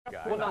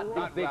Well,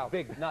 not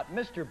big, not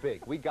Mr.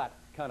 Big. We got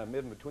kind of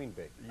in between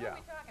big. Yeah. What are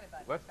we talking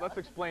about? Let's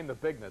explain the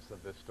bigness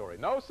of this story.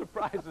 No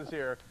surprises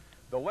here.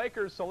 The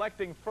Lakers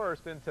selecting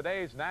first in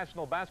today's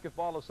National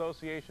Basketball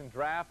Association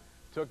draft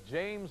took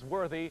James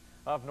Worthy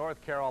of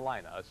North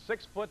Carolina, a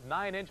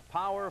 6'9"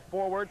 power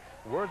forward.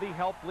 Worthy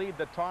helped lead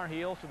the Tar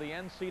Heels to the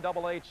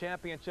NCAA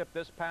championship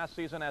this past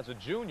season as a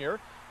junior.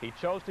 He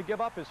chose to give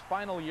up his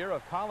final year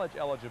of college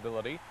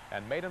eligibility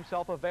and made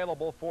himself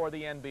available for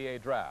the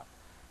NBA draft.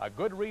 A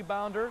good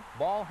rebounder,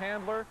 ball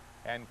handler,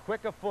 and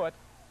quick of foot,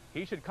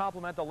 he should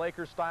complement the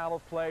Lakers' style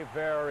of play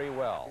very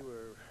well. We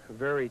were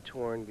very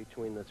torn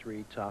between the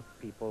three top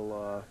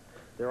people.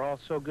 They're all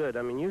so good.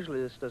 I mean,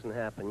 usually this doesn't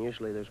happen.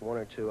 Usually there's one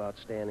or two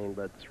outstanding,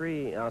 but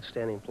three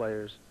outstanding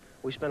players.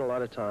 We spent a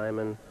lot of time,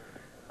 and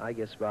I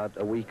guess about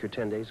a week or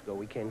 10 days ago,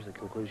 we came to the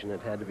conclusion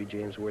it had to be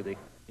James Worthy.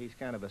 He's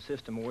kind of a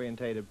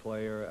system-orientated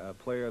player, a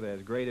player that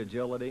has great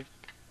agility,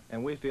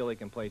 and we feel he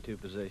can play two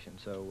positions.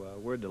 So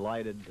we're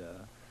delighted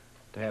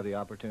to have the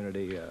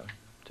opportunity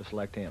to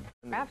select him.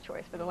 Draft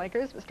choice for the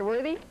Lakers, Mr.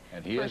 Worthy.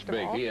 And he is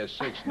big. He is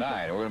 6'9".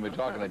 We're going to be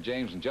talking to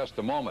James in just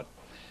a moment.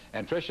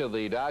 And Tricia,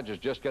 the Dodgers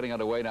just getting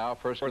underway now,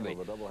 first Worthy.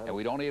 And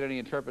we don't need any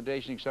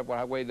interpretation except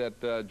the way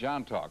that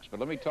John talks. But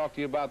let me talk to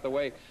you about the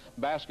way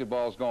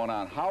basketball's going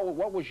on.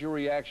 What was your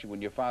reaction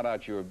when you found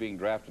out you were being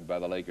drafted by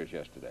the Lakers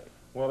yesterday?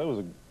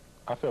 Well,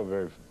 I felt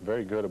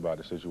very good about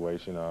the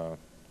situation.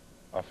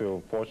 I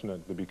feel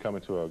fortunate to be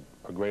coming to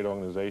a great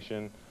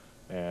organization,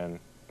 and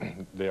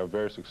they are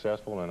very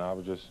successful, and I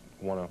would just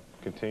want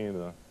to continue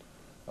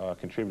to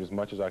contribute as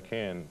much as I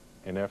can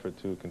in effort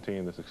to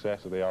continue the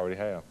success that they already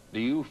have. Do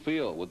you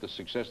feel, with the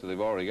success that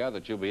they've already got,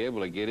 that you'll be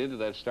able to get into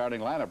that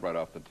starting lineup right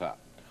off the top?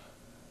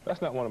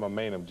 That's not one of my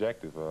main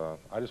objectives.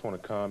 I just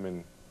want to come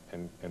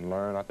and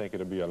learn. I think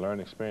it'll be a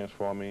learning experience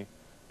for me,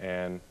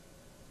 and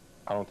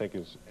I don't think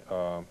it's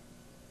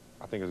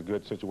I think it's a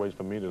good situation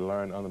for me to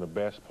learn under the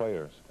best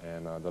players,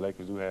 and the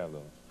Lakers do have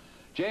those.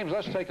 James,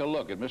 let's take a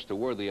look at Mr.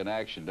 Worthy in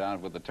action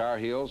down with the Tar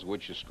Heels,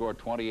 which you scored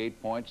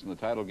 28 points in the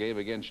title game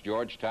against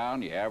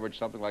Georgetown. You averaged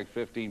something like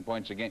 15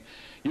 points a game.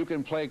 You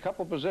can play a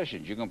couple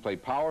positions. You can play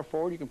power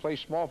forward, you can play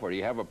small forward. Do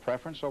you have a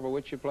preference over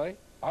which you play?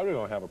 I really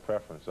don't have a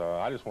preference.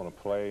 I just want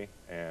to play,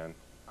 and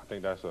I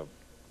think that's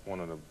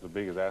one of the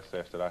biggest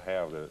assets that I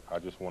have, that I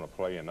just want to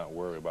play and not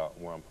worry about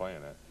where I'm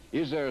playing at.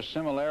 Is there a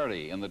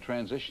similarity in the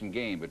transition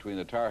game between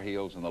the Tar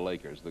Heels and the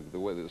Lakers, the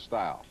way, the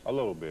style? A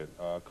little bit.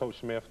 Coach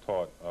Smith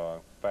taught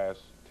fast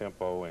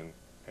tempo and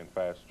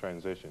fast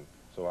transition,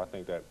 so I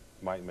think that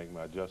might make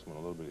my adjustment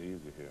a little bit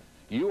easier here.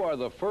 You are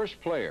the first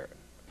player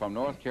from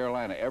North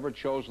Carolina ever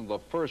chosen the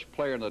first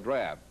player in the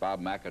draft. Bob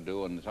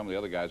McAdoo and some of the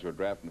other guys who were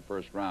drafted in the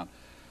first round.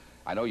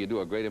 I know you do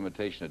a great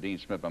imitation of Dean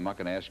Smith. I'm not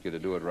going to ask you to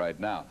do it right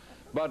now.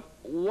 But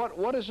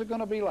what is it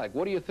going to be like?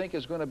 What do you think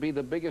is going to be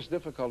the biggest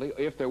difficulty,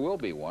 if there will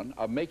be one,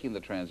 of making the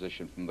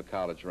transition from the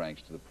college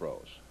ranks to the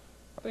pros?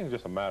 I think it's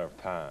just a matter of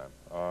time.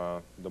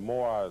 The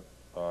more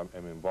I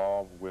am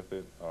involved with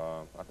it,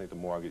 I think the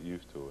more I get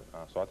used to it.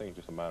 So I think it's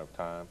just a matter of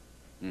time.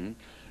 Mm-hmm.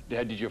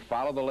 Did you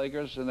follow the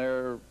Lakers in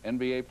their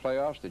NBA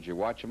playoffs? Did you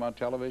watch them on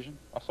television?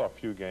 I saw a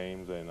few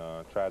games and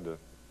tried to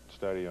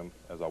study them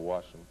as I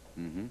watched them.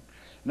 Mm-hmm.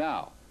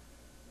 Now,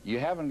 you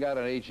haven't got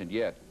an agent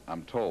yet,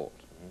 I'm told.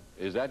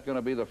 Is that going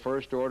to be the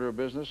first order of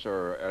business,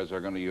 or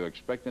do you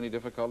expect any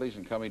difficulties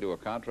in coming to a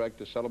contract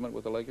to settlement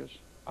with the Lakers?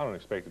 I don't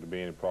expect it to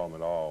be any problem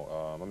at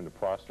all. I'm in the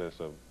process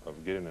of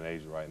getting an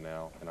agent right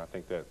now, and I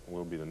think that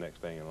will be the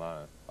next thing in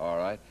line. All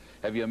right.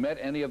 Have you met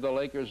any of the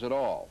Lakers at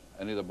all?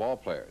 Any of the ball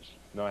players?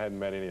 No, I haven't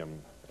met any of them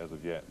as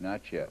of yet.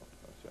 Not yet.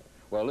 No, not yet.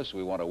 Well, listen,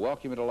 we want to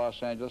welcome you to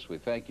Los Angeles. We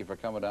thank you for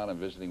coming down and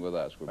visiting with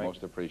us. We're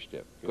most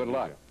appreciative. Good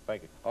luck.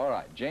 Thank you. All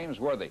right, James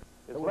Worthy.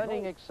 It's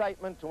lending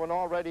excitement to an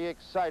already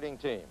exciting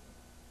team.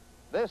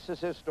 This is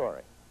his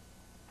story.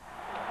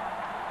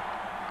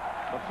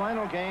 The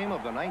final game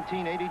of the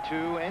 1982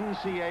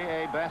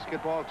 NCAA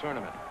basketball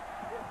tournament.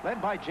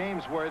 Led by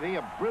James Worthy,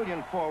 a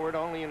brilliant forward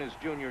only in his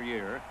junior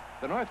year,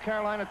 the North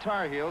Carolina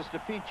Tar Heels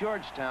defeat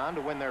Georgetown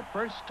to win their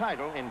first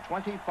title in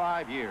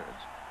 25 years.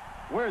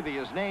 Worthy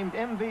is named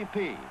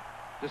MVP,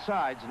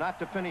 decides not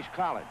to finish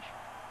college,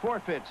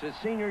 forfeits his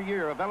senior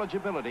year of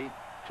eligibility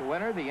to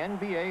enter the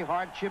NBA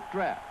hardship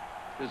draft,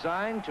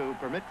 designed to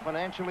permit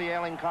financially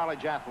ailing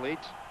college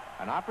athletes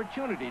an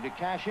opportunity to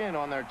cash in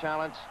on their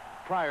talents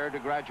prior to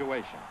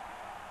graduation.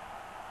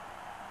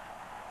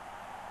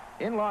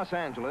 In Los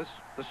Angeles,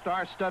 the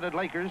star-studded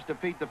Lakers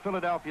defeat the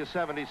Philadelphia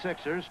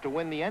 76ers to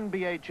win the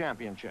NBA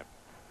championship.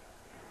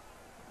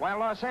 While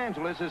Los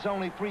Angeles is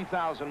only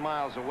 3,000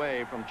 miles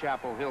away from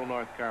Chapel Hill,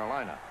 North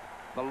Carolina,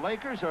 the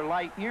Lakers are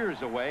light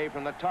years away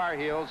from the Tar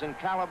Heels in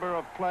caliber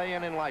of play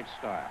and in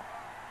lifestyle.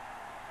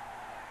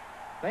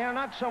 They are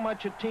not so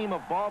much a team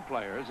of ball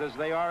players as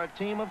they are a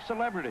team of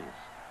celebrities.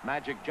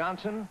 Magic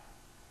Johnson,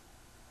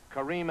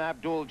 Kareem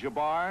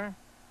Abdul-Jabbar,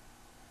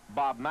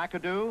 Bob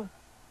McAdoo,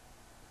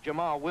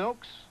 Jamal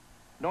Wilkes,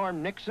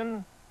 Norm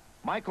Nixon,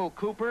 Michael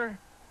Cooper,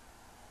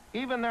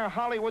 even their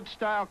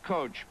Hollywood-style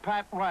coach,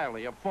 Pat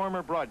Riley, a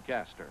former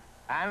broadcaster,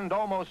 and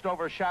almost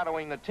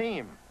overshadowing the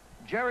team,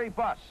 Jerry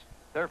Buss,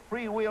 their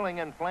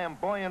freewheeling and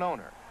flamboyant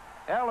owner.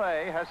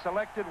 L.A. has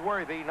selected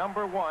Worthy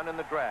 #1 in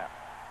the draft.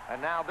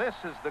 And now this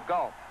is the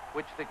gulf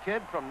which the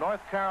kid from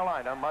North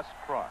Carolina must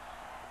cross.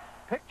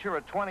 Picture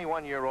a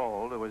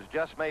 21-year-old who has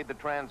just made the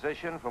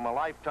transition from a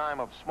lifetime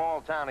of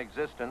small-town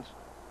existence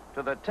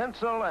to the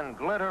tinsel and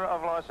glitter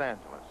of Los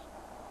Angeles.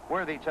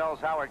 Worthy tells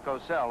Howard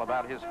Cosell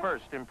about his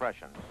first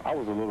impressions. I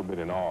was a little bit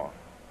in awe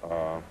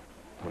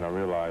when I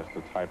realized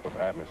the type of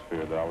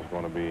atmosphere that I was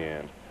going to be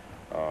in,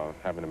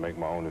 having to make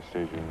my own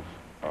decisions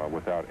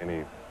without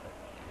any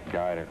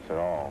guidance at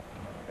all.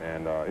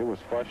 And it was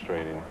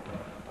frustrating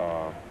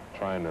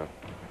trying to,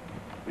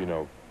 you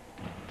know,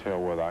 tell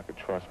whether I could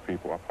trust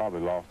people. I probably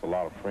lost a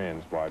lot of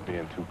friends by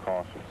being too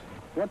cautious.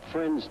 What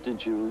friends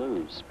did you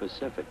lose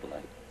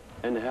specifically?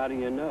 And how do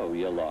you know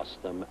you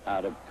lost them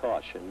out of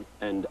caution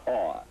and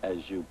awe,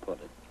 as you put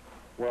it?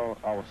 Well,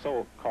 I was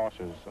so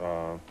cautious.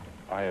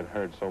 I had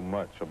heard so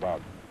much about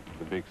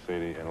the big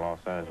city in Los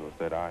Angeles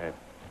that I had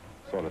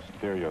sort of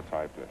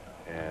stereotyped it.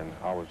 And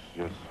I was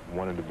just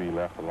wanting to be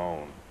left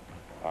alone.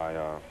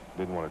 I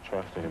didn't want to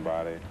trust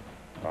anybody.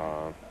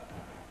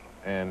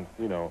 And,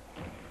 you know,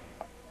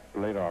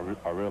 later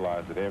I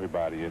realized that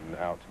everybody isn't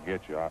out to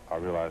get you. I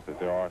realized that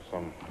there are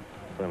some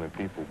friendly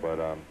people, but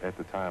at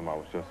the time I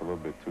was just a little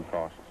bit too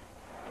cautious.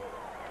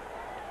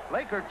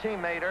 Laker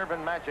teammate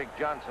Earvin Magic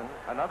Johnson,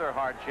 another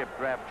hardship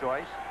draft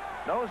choice,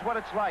 knows what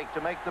it's like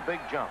to make the big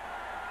jump.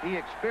 He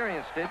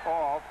experienced it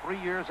all 3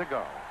 years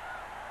ago.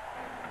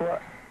 Well,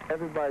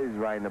 everybody's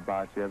writing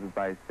about you,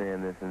 everybody's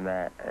saying this and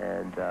that,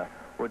 and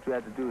what you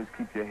have to do is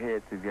keep your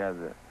head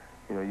together.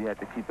 You know, you have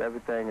to keep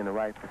everything in the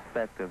right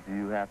perspective.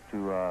 You have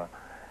to,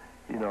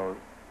 you know,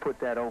 put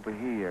that over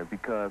here,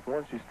 because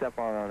once you step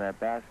out on that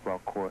basketball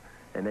court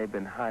and they've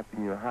been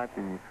hyping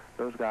you,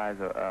 those guys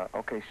are,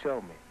 okay,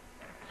 show me.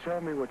 Show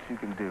me what you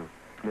can do,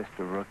 Mr.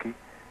 Rookie.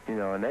 You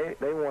know, and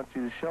they want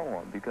you to show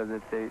them, because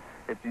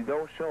if you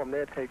don't show them,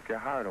 they'll take your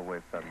heart away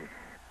from you.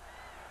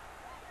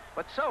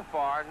 But so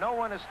far, no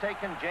one has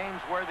taken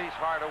James Worthy's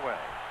heart away.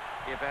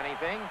 If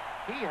anything,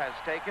 he has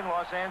taken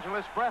Los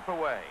Angeles' breath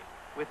away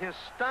with his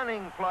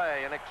stunning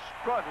play and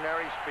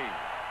extraordinary speed.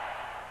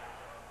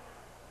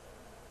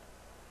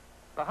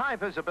 The high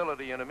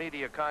visibility in a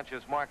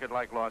media-conscious market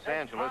like Los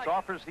Angeles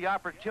offers the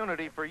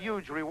opportunity for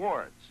huge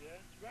rewards.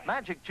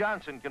 Magic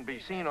Johnson can be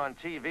seen on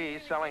TV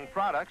selling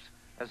products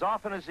as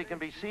often as he can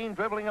be seen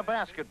dribbling a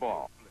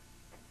basketball.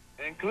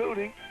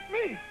 Including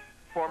me.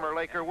 Former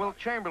Laker Wilt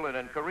Chamberlain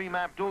and Kareem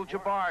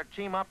Abdul-Jabbar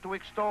team up to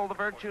extol the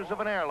virtues of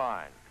an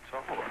airline.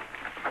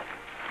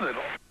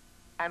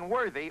 And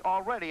Worthy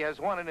already has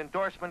won an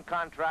endorsement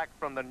contract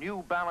from the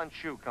New Balance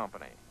Shoe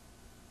Company.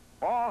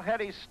 All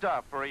heady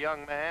stuff for a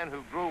young man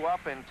who grew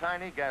up in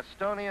tiny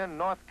Gastonia,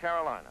 North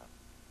Carolina.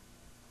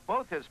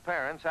 Both his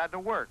parents had to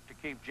work to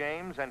keep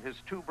James and his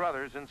two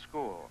brothers in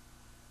school.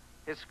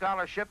 His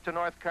scholarship to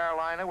North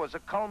Carolina was a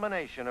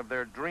culmination of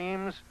their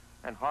dreams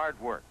and hard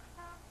work.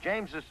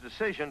 James's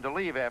decision to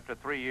leave after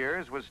 3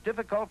 years was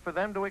difficult for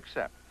them to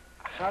accept.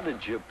 How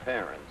did your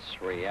parents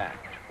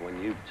react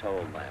when you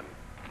told them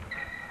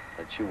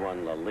that you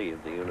wanted to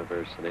leave the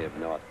University of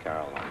North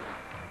Carolina,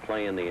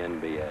 play in the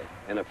NBA,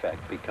 in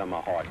effect, become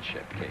a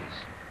hardship case?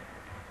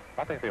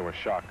 I think they were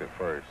shocked at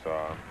first.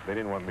 They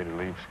didn't want me to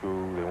leave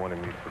school. They wanted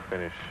me to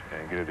finish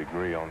and get a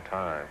degree on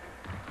time.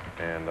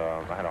 And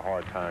I had a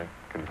hard time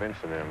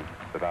convincing them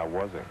that I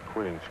wasn't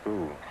quitting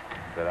school,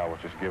 that I was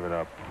just giving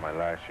up my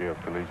last year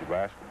of collegiate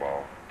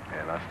basketball,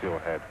 and I still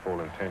had full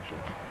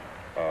intentions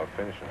of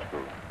finishing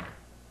school.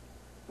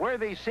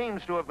 Worthy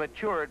seems to have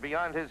matured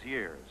beyond his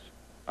years,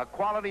 a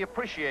quality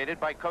appreciated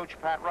by Coach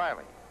Pat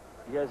Riley.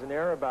 He has an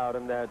air about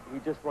him that he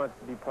just wants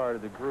to be part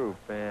of the group.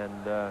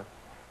 And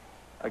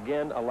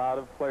again, a lot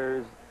of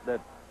players that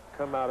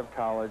come out of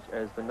college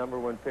as the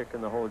 #1 pick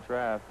in the whole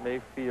draft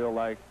may feel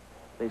like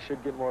they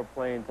should get more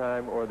playing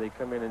time, or they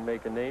come in and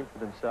make a name for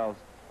themselves.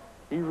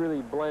 He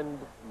really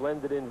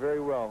blended in very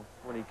well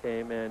when he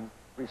came and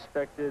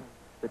respected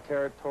the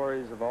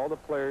territories of all the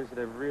players that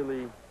have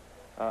really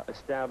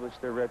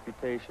established their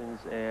reputations,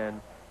 and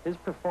his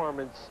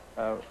performance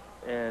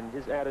and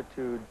his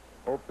attitude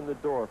opened the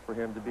door for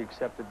him to be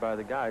accepted by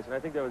the guys, and I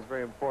think that was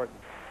very important.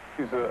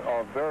 He's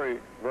a very,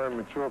 very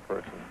mature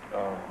person,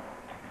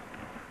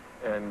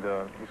 and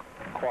he's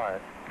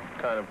quiet,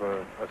 kind of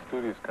a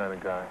studious kind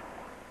of guy,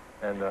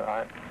 and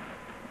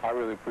I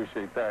really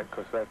appreciate that,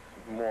 because that's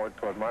more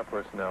toward my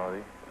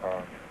personality.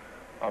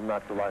 I'm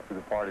not the life of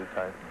the party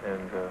type,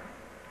 and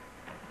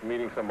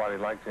meeting somebody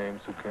like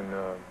James who can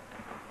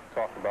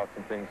talk about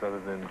some things other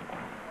than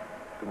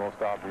the most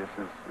obvious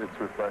it's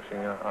refreshing.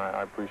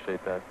 I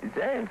appreciate that.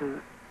 James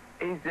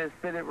he's just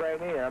fit it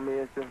right in. I mean,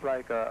 it's just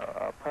like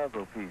a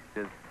puzzle piece,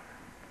 just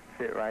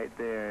fit right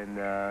there,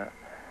 and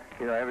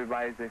you know,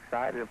 everybody's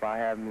excited about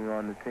having him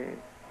on the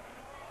team.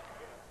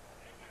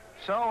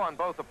 So, on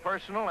both a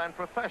personal and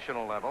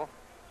professional level,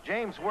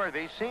 James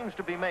Worthy seems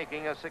to be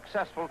making a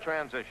successful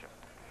transition.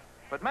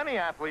 But many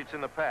athletes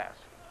in the past,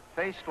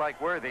 faced like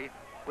Worthy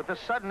with the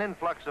sudden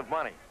influx of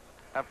money,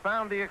 have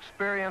found the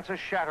experience a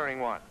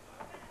shattering one.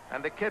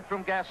 And the kid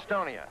from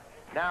Gastonia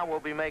now will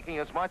be making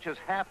as much as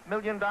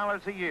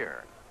 $500,000 a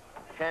year.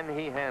 Can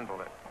he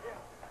handle it?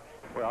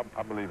 Well,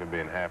 I believe in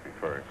being happy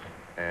first.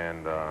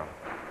 And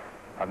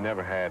I've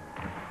never had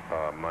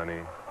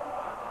money.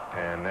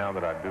 And now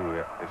that I do,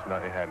 it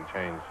hadn't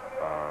changed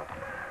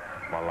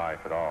my life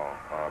at all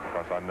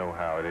because I know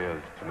how it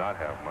is to not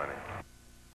have money.